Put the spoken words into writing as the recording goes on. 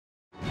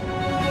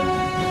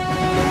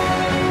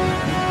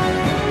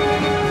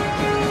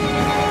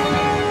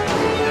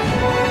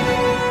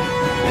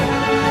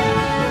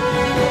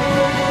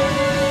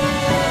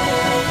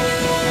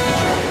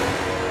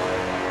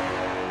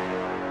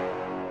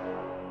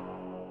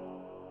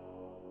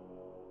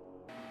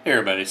Hey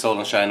everybody,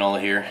 Sultan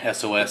Shinola here,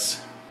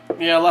 SOS.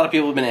 Yeah, a lot of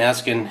people have been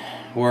asking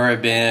where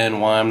I've been,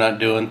 why I'm not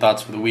doing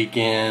thoughts for the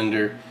weekend,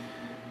 or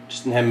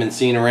just haven't been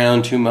seen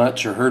around too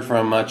much or heard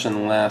from much in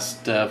the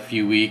last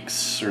few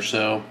weeks or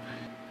so.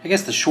 I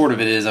guess the short of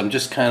it is I'm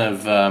just kind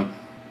of,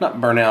 not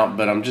burnt out,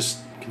 but I'm just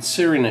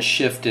considering a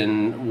shift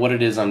in what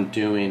it is I'm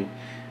doing.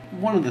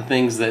 One of the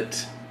things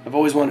that I've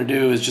always wanted to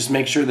do is just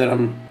make sure that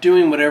I'm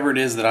doing whatever it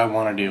is that I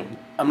want to do.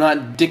 I'm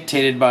not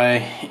dictated by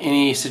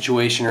any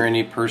situation or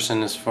any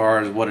person as far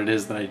as what it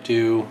is that I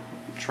do.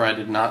 I try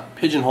to not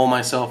pigeonhole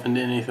myself into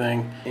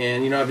anything.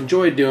 And I've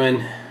enjoyed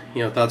doing,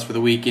 thoughts for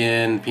the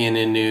weekend,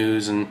 PNN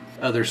news, and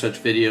other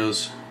such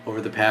videos over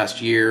the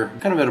past year. I'm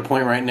kind of at a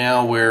point right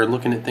now where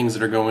looking at things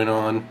that are going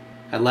on,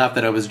 I laughed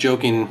that I was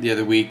joking the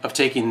other week of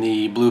taking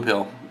the blue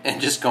pill and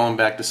just going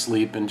back to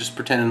sleep and just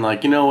pretending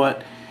like, you know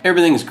what?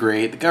 Everything's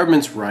great, the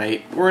government's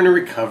right, we're in a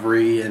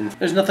recovery, and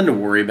there's nothing to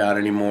worry about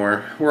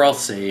anymore. We're all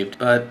saved.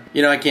 But,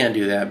 I can't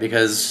do that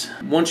because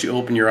once you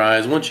open your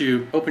eyes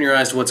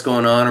to what's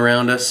going on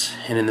around us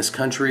and in this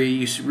country,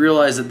 you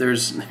realize that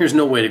there's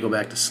no way to go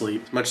back to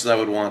sleep. As much as I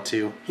would want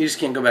to, you just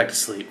can't go back to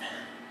sleep.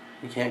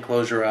 You can't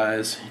close your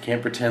eyes. You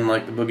can't pretend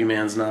like the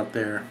boogeyman's not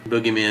there. The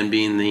boogeyman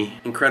being the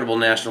incredible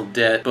national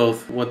debt,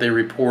 both what they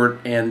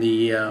report and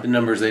the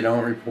numbers they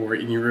don't report.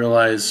 And you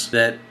realize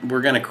that we're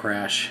going to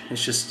crash.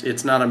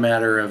 It's not a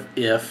matter of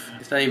if.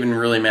 It's not even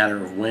really a matter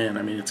of when.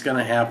 I mean, it's going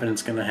to happen.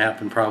 It's going to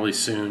happen probably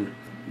soon.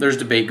 There's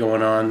debate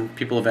going on.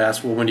 People have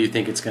asked, well, when do you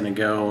think it's going to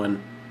go?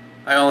 And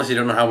I honestly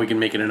don't know how we can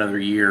make it another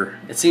year.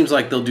 It seems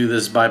like they'll do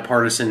this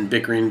bipartisan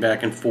bickering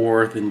back and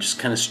forth and just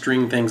kind of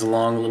string things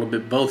along a little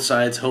bit, both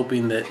sides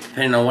hoping that,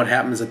 depending on what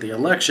happens at the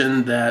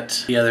election,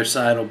 that the other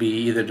side will be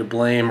either to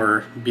blame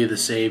or be the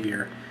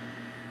savior.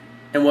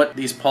 And what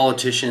these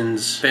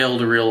politicians fail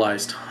to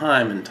realize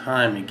time and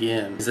time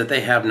again is that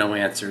they have no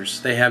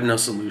answers. They have no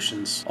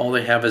solutions. All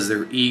they have is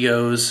their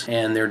egos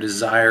and their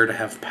desire to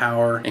have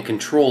power and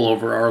control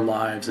over our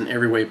lives in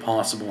every way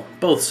possible.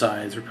 Both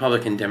sides,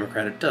 Republican,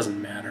 Democrat, it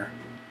doesn't matter.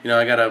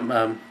 I got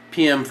a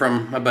PM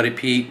from my buddy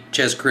Pete,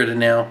 Ches Critta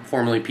now,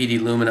 formerly PD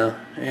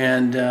Lumina,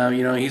 and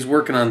he's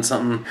working on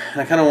something.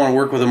 I kind of want to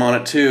work with him on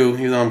it too,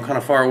 even though I'm kind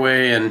of far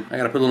away and I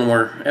got to put a little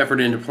more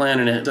effort into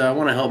planning it. I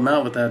want to help him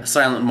out with that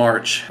silent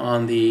march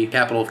on the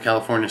capital of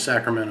California,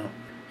 Sacramento.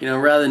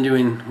 Rather than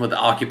doing what the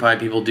Occupy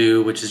people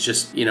do, which is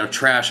just,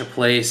 trash a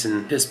place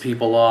and piss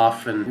people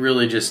off, and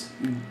really just,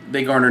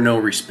 they garner no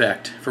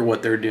respect for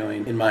what they're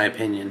doing, in my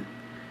opinion.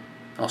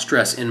 I'll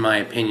stress, in my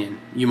opinion.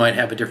 You might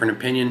have a different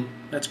opinion.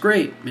 That's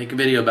great. Make a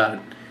video about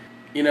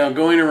it.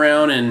 Going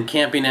around and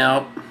camping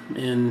out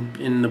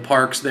in the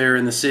parks there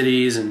in the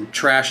cities and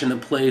trashing the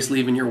place,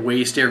 leaving your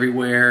waste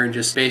everywhere, and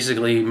just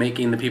basically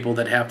making the people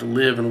that have to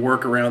live and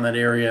work around that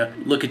area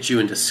look at you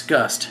in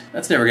disgust.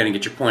 That's never going to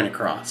get your point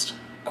across.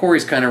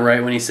 Corey's kind of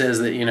right when he says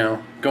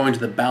that, going to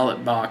the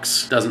ballot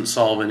box doesn't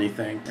solve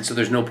anything, and so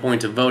there's no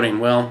point of voting.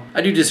 Well,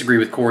 I do disagree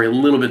with Corey a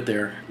little bit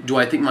there. Do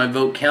I think my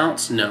vote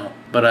counts? No.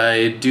 But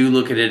I do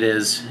look at it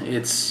as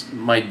it's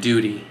my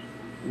duty.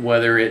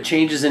 Whether it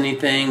changes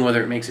anything,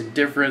 whether it makes a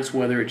difference,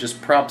 whether it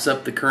just props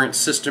up the current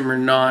system or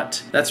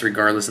not, that's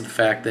regardless of the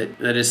fact that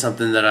that is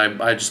something that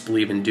I just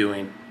believe in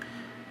doing.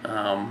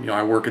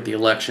 I work at the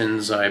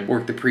elections, I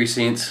work the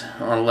precincts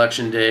on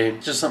election day.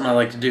 It's just something I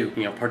like to do,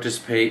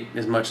 participate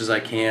as much as I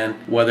can.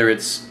 Whether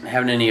it's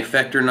having any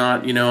effect or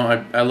not,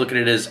 I look at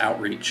it as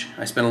outreach.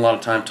 I spend a lot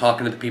of time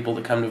talking to the people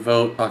that come to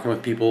vote, talking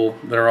with people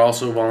that are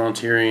also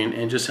volunteering,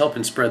 and just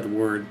helping spread the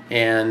word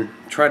and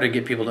try to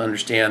get people to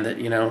understand that,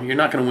 you're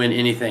not going to win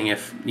anything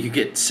if you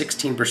get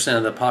 16%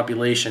 of the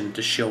population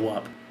to show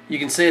up. You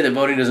can say that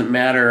voting doesn't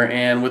matter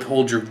and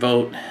withhold your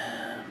vote,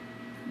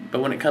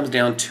 but when it comes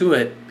down to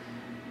it,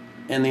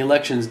 and the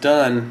election's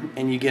done,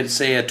 and you get,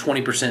 say, a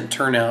 20%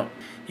 turnout,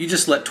 you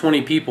just let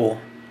 20 people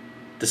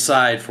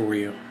decide for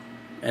you.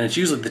 And it's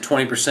usually the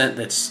 20%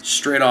 that's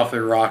straight off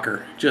their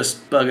rocker,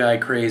 just bug-eye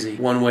crazy,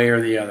 one way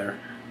or the other.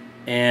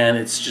 And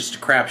it's just a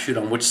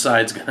crapshoot on which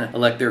side's going to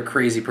elect their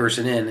crazy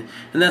person in.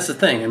 And that's the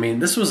thing. I mean,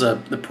 this was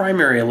the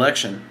primary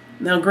election.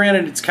 Now,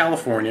 granted, it's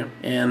California,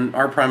 and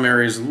our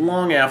primary is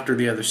long after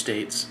the other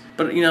states.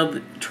 But,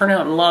 the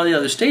turnout in a lot of the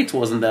other states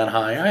wasn't that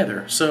high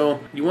either.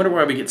 So you wonder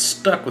why we get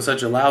stuck with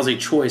such a lousy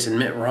choice in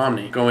Mitt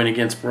Romney going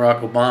against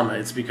Barack Obama.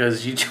 It's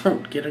because you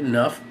don't get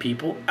enough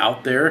people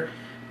out there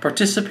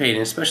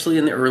participating, especially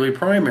in the early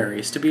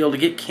primaries, to be able to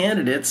get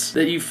candidates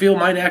that you feel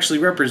might actually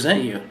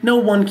represent you. No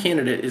one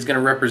candidate is going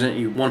to represent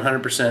you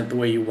 100% the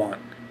way you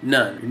want.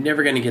 None. You're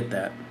never going to get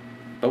that.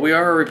 But we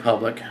are a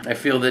republic. I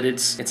feel that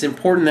it's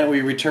important that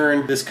we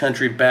return this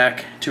country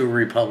back to a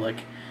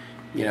republic.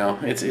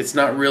 It's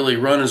not really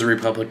run as a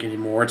republic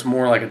anymore. It's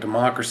more like a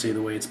democracy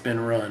the way it's been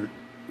run.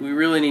 We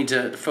really need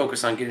to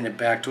focus on getting it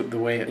back to the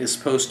way it is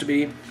supposed to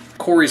be.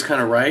 Corey's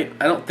kind of right.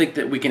 I don't think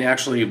that we can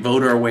actually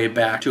vote our way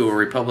back to a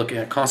republic,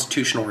 a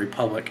constitutional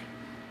republic.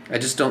 I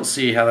just don't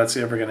see how that's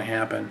ever going to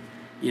happen.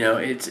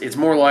 It's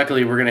more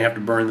likely we're going to have to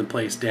burn the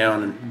place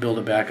down and build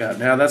it back up.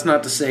 Now, that's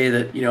not to say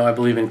that, I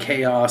believe in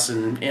chaos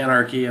and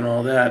anarchy and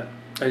all that.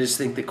 I just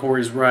think that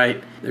Corey's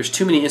right. There's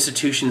too many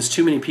institutions,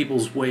 too many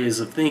people's ways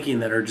of thinking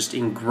that are just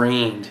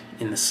ingrained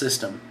in the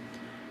system.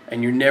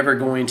 And you're never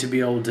going to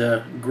be able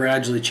to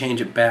gradually change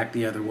it back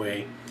the other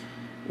way.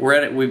 We're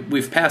at it.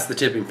 We've passed the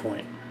tipping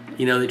point.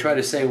 You know, they try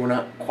to say we're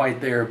not quite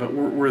there, but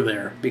we're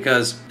there.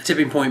 Because the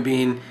tipping point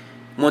being,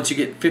 once you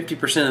get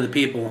 50% of the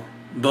people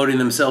voting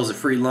themselves a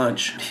free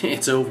lunch,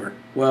 it's over.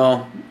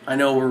 Well, I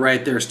know we're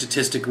right there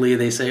statistically.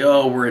 They say,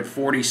 oh, we're at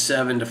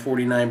 47 to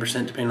 49%,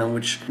 depending on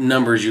which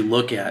numbers you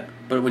look at.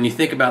 But when you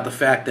think about the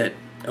fact that,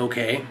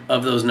 okay,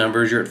 of those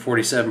numbers, you're at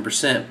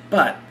 47%,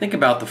 but think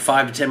about the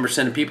 5 to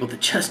 10% of people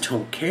that just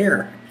don't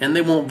care, and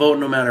they won't vote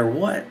no matter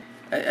what.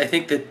 I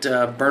think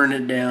that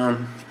burning it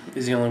down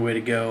is the only way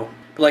to go.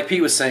 But like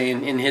Pete was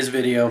saying in his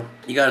video,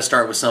 you got to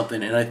start with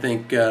something, and I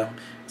think,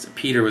 was it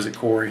Peter, was it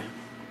Corey?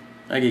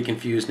 I get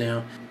confused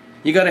now.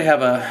 You got to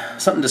have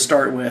something to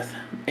start with,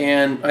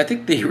 and I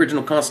think the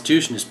original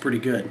Constitution is pretty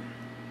good.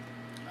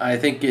 I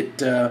think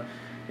it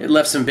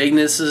left some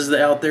vaguenesses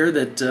out there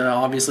that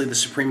obviously the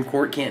Supreme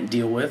Court can't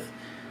deal with.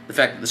 The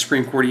fact that the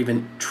Supreme Court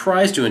even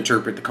tries to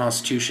interpret the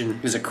Constitution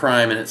is a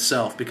crime in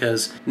itself,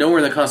 because nowhere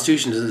in the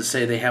Constitution does it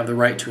say they have the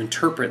right to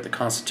interpret the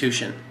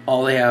Constitution.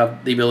 All they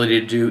have the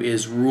ability to do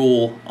is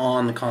rule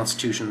on the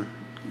Constitution,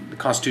 the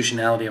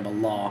constitutionality of a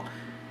law.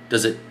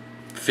 Does it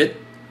fit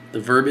the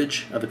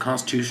verbiage of the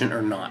Constitution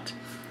or not?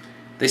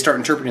 They start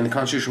interpreting the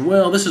Constitution,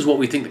 well, this is what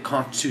we think the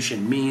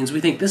Constitution means. We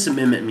think this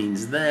amendment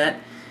means that.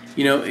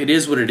 You know, it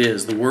is what it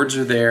is. The words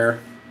are there.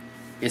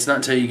 It's not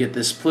until you get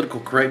this political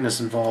correctness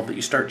involved that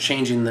you start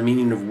changing the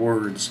meaning of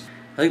words.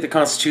 I think the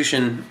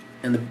Constitution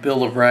and the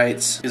Bill of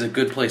Rights is a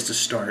good place to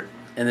start.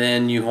 And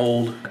then you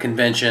hold a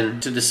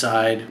convention to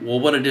decide, well,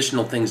 what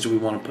additional things do we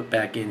want to put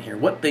back in here?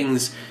 What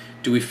things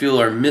do we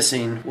feel are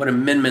missing? What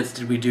amendments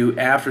did we do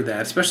after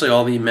that? Especially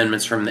all the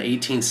amendments from the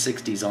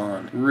 1860s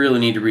on.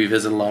 Really need to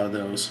revisit a lot of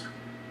those.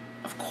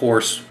 Of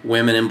course,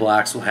 women and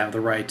blacks will have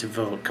the right to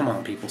vote. Come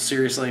on, people,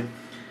 seriously?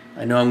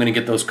 I know I'm going to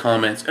get those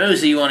comments. Oh,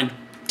 so you want to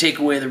take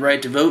away the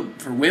right to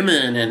vote for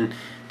women and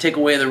take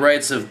away the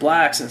rights of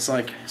blacks? It's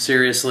like,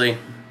 seriously,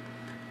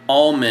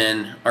 all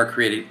men are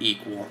created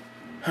equal.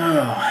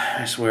 Oh,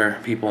 I swear,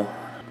 people.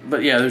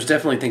 But yeah, there's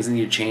definitely things that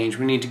need to change.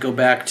 We need to go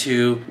back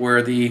to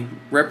where the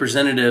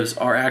representatives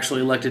are actually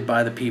elected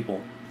by the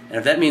people. And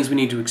if that means we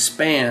need to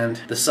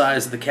expand the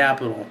size of the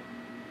Capitol,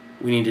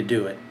 we need to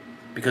do it.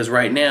 Because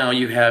right now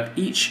you have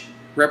each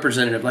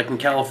representative, like in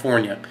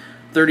California,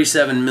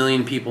 37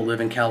 million people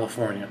live in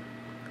California.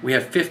 We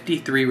have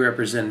 53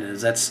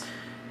 representatives. That's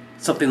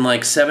something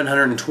like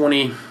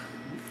 720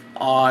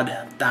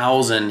 odd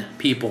thousand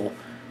people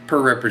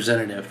per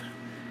representative.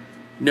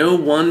 No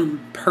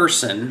one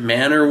person,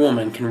 man or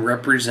woman, can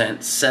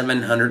represent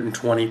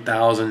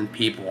 720,000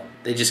 people.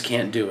 They just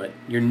can't do it.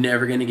 You're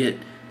never going to get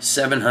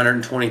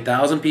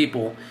 720,000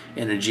 people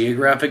in a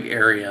geographic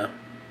area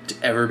to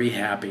ever be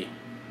happy.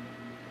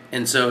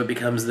 And so it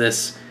becomes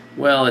this,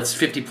 well, it's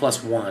 50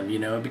 plus 1, you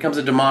know. It becomes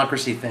a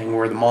democracy thing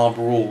where the mob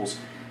rules.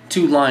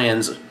 Two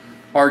lions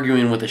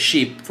arguing with a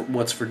sheep for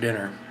what's for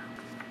dinner.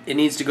 It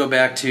needs to go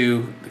back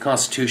to the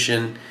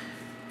Constitution,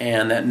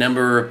 and that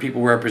number of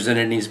people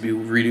represented needs to be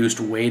reduced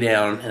way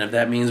down. And if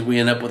that means we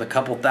end up with a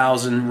couple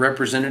thousand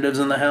representatives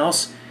in the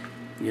House,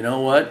 you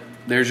know what?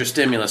 There's your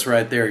stimulus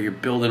right there. You're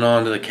building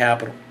on to the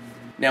Capitol.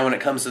 Now when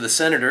it comes to the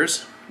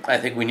senators, I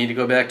think we need to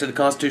go back to the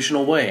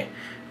constitutional way,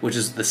 which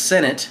is the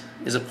Senate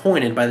is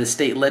appointed by the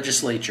state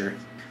legislature.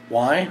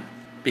 Why?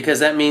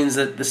 Because that means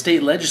that the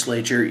state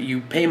legislature,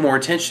 you pay more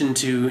attention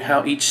to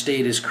how each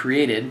state is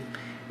created,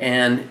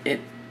 and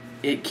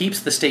it keeps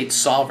the states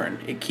sovereign.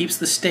 It keeps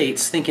the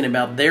states thinking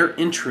about their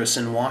interests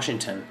in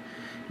Washington,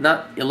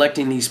 not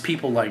electing these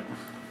people like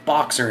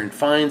Boxer and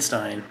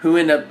Feinstein, who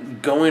end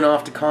up going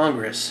off to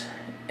Congress,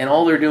 and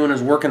all they're doing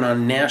is working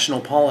on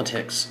national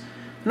politics.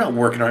 They're not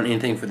working on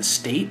anything for the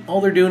state.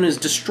 All they're doing is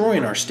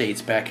destroying our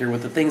states back here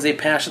with the things they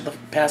pass at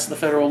the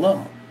federal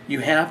level. You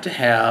have to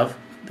have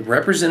the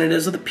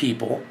representatives of the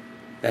people,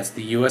 that's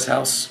the U.S.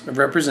 House of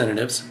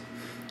Representatives,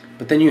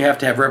 but then you have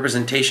to have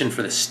representation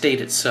for the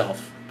state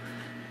itself.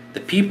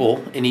 The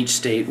people in each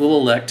state will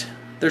elect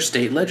their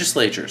state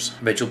legislatures.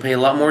 I bet you'll pay a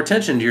lot more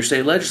attention to your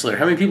state legislator.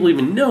 How many people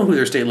even know who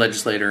their state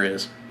legislator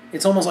is?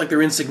 It's almost like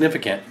they're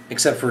insignificant,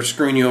 except for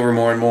screwing you over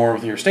more and more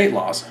with your state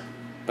laws.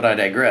 But I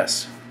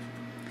digress.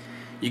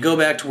 You go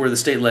back to where the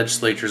state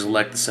legislatures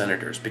elect the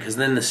senators, because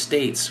then the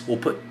states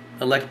will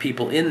elect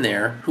people in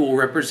there who will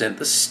represent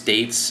the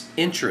state's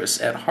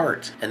interests at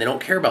heart. And they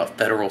don't care about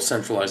federal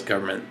centralized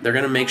government. They're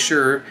going to make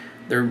sure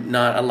they're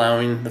not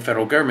allowing the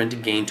federal government to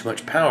gain too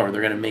much power.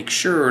 They're going to make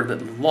sure that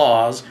the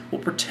laws will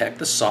protect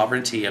the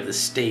sovereignty of the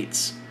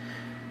states.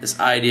 This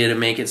idea to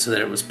make it so that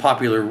it was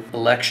popular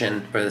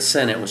election for the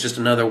Senate was just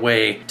another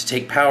way to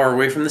take power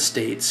away from the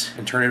states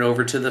and turn it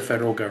over to the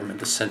federal government,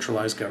 the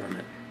centralized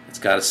government. It's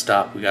got to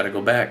stop. We got to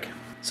go back.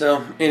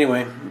 So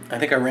anyway, I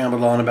think I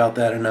rambled on about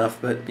that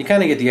enough, but you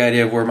kind of get the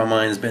idea of where my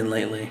mind's been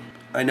lately.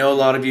 I know a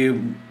lot of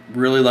you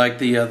really liked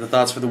the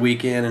thoughts for the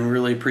weekend and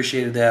really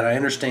appreciated that. I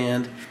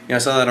understand. I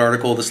saw that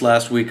article this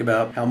last week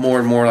about how more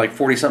and more, like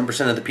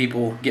 40-something% of the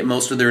people get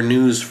most of their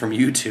news from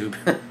YouTube.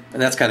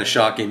 And that's kind of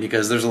shocking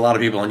because there's a lot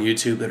of people on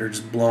YouTube that are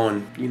just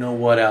blowing you know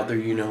what out there,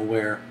 you know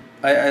where.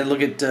 I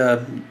look at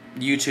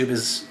YouTube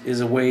as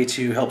a way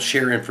to help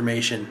share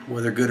information,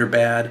 whether good or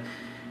bad.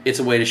 It's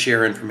a way to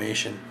share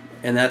information.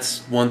 And that's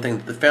one thing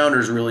that the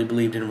founders really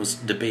believed in, was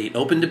debate,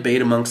 open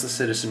debate amongst the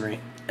citizenry.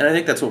 And I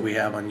think that's what we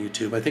have on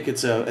YouTube. I think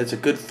it's a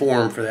good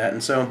forum for that.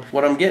 And so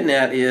what I'm getting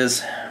at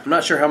is, I'm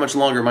not sure how much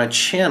longer my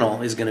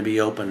channel is going to be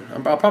open.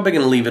 I'm probably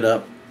going to leave it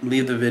up,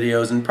 leave the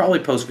videos, and probably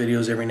post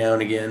videos every now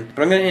and again.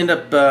 But I'm going to end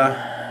up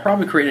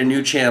probably creating a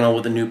new channel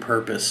with a new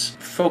purpose,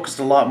 focused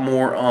a lot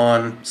more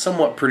on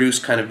somewhat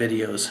produced kind of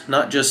videos,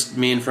 not just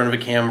me in front of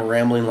a camera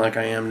rambling like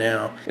I am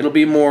now. It'll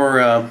be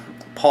more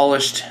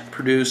polished,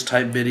 produced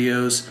type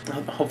videos.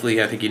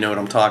 Hopefully, I think you know what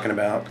I'm talking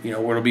about. Where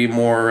it'll be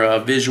more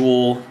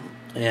visual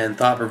and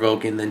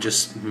thought-provoking than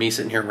just me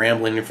sitting here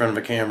rambling in front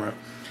of a camera.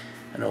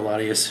 I know a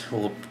lot of you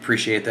will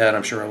appreciate that.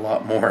 I'm sure a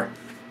lot more.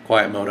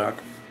 Quiet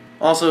Modoc.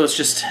 Also, it's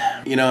just,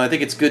 I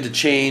think it's good to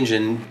change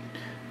and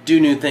do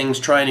new things,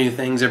 try new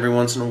things every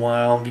once in a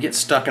while. If you get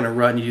stuck in a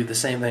rut and you do the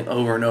same thing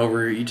over and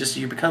over,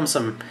 you become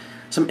some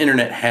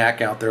internet hack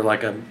out there,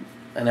 like an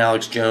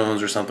Alex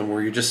Jones or something,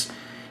 where you're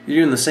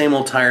doing the same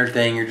old tired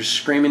thing. You're just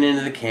screaming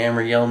into the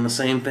camera, yelling the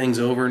same things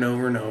over and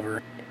over and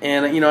over.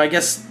 And, I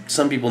guess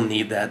some people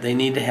need that. They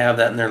need to have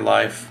that in their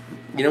life.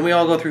 We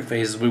all go through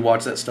phases. We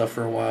watch that stuff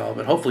for a while,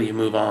 but hopefully you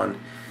move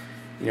on.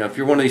 If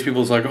you're one of these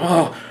people who's like,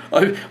 oh,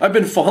 I've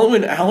been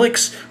following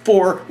Alex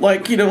for,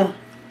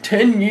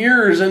 10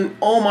 years, and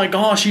oh my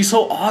gosh, he's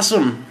so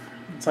awesome.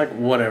 It's like,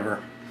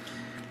 whatever.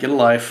 Get a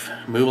life.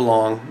 Move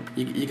along.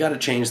 You got to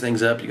change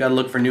things up. You got to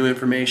look for new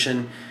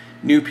information,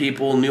 new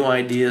people, new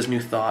ideas, new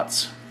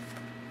thoughts.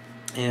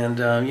 And,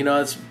 I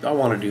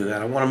want to do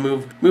that. I want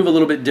to move a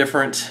little bit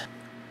different.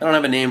 I don't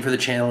have a name for the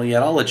channel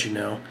yet. I'll let you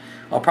know.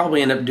 I'll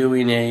probably end up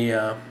doing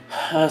a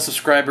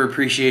subscriber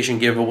appreciation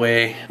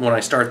giveaway when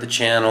I start the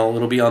channel.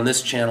 It'll be on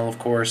this channel, of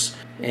course,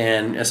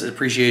 and as an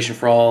appreciation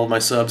for all my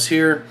subs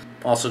here.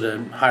 Also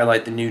to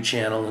highlight the new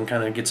channel and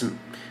kind of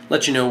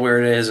let you know where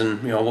it is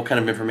and what kind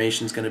of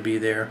information is going to be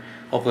there.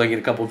 Hopefully I get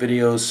a couple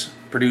videos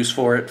produced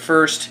for it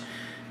first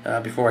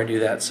before I do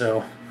that.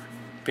 So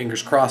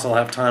fingers crossed I'll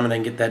have time and I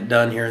can get that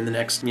done here in the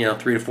next 3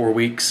 to 4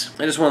 weeks.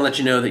 I just want to let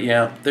you know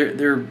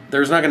that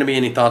there's not going to be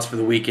any thoughts for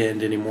the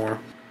weekend anymore.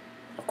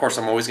 Of course,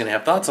 I'm always going to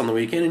have thoughts on the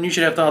weekend, and you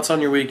should have thoughts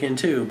on your weekend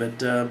too.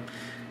 But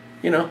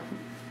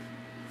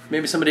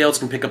maybe somebody else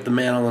can pick up the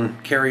mantle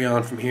and carry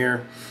on from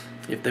here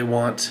if they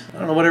want. I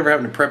don't know whatever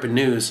happened to Preppin'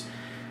 News.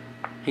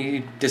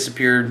 He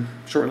disappeared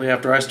shortly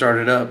after I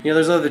started up.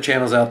 There's other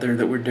channels out there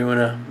that were doing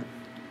a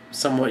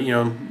somewhat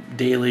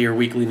daily or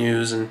weekly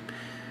news, and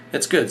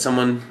it's good.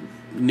 Someone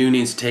new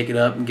needs to take it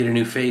up and get a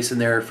new face in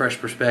there, a fresh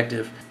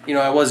perspective.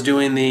 I was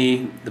doing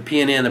the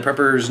PNN, the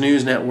Preppers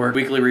News Network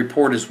weekly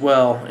report as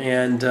well,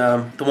 and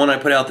the one I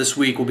put out this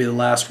week will be the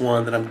last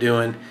one that I'm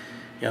doing.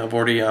 I've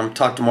already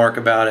talked to Mark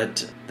about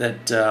it,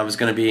 that I was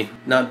going to be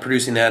not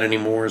producing that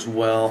anymore as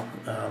well.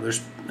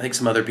 There's, I think,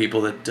 some other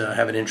people that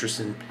have an interest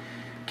in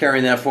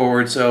carrying that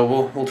forward, so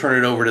we'll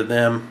turn it over to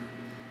them.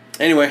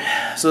 Anyway,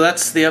 so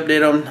that's the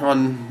update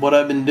on what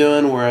I've been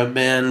doing, where I've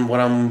been, what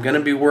I'm going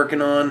to be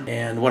working on,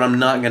 and what I'm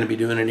not going to be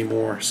doing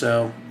anymore.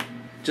 So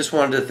just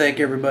wanted to thank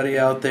everybody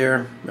out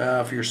there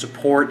for your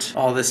support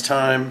all this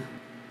time,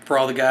 for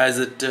all the guys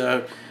that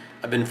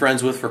I've been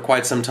friends with for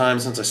quite some time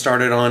since I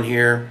started on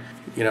here.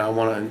 I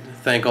want to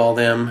thank all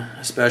them,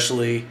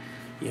 especially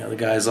the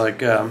guys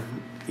like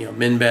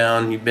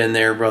Minbound. You've been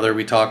there, brother.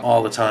 We talk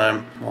all the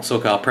time. All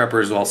SoCal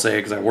Preppers, I'll say,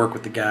 because I work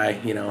with the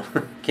guy.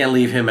 Can't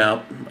leave him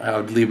out. I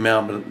would leave him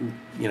out, but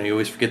you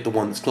always forget the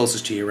one that's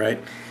closest to you,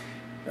 right?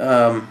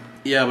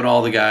 But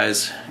all the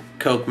guys,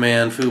 Coke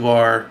Man,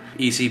 Fubar,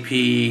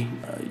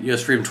 ECP,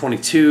 US Freedom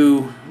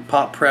 22,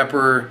 Pop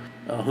Prepper.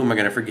 Who am I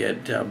going to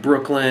forget?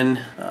 Brooklyn,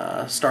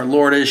 Star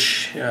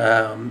Lordish,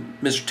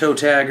 Mr. Toe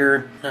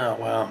Tagger. Oh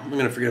wow, I'm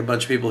going to forget a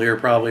bunch of people here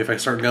probably if I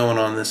start going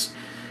on this.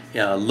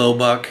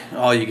 Lowbuck,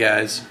 all you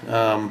guys.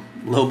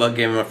 Lowbuck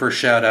gave him my first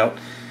shout out.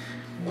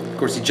 Of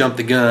course, he jumped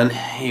the gun.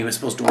 He was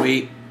supposed to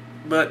wait,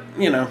 but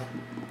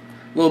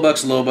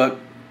Lowbuck's Lowbuck.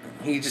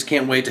 He just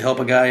can't wait to help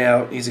a guy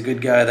out. He's a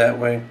good guy that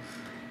way,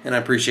 and I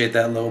appreciate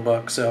that,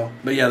 Lowbuck. So,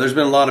 but there's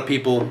been a lot of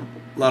people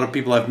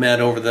I've met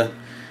over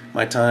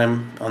my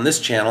time on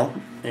this channel,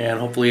 and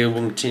hopefully it will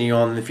continue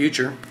on in the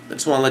future. I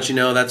just want to let you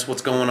know that's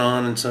what's going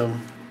on, and so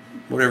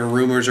whatever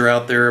rumors are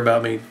out there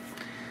about me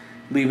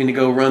leaving to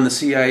go run the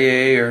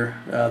CIA or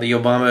the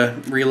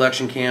Obama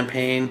re-election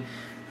campaign,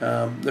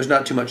 there's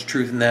not too much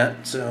truth in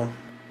that. So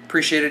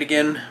appreciate it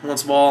again.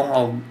 Once of all,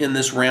 I'll end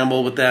this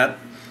ramble with that,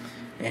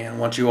 and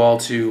want you all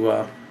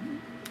to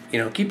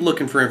keep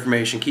looking for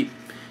information, keep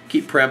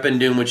prepping,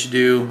 doing what you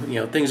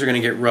do. Things are going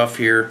to get rough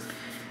here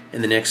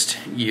in the next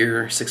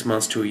year, 6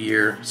 months to a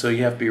year, so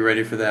you have to be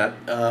ready for that.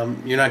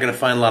 You're not going to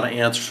find a lot of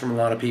answers from a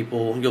lot of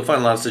people. You'll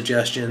find a lot of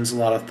suggestions, a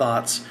lot of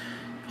thoughts.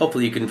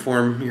 hopefully you can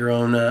form your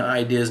own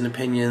ideas and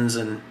opinions,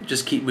 and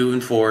just keep moving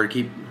forward.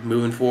 Keep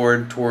moving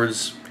forward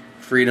towards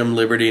freedom,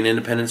 liberty, and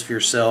independence for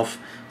yourself,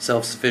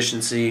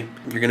 self-sufficiency.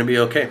 You're going to be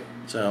okay.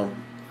 So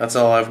that's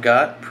all I've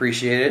got.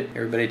 Appreciate it.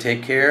 Everybody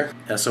take care.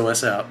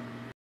 SOS out.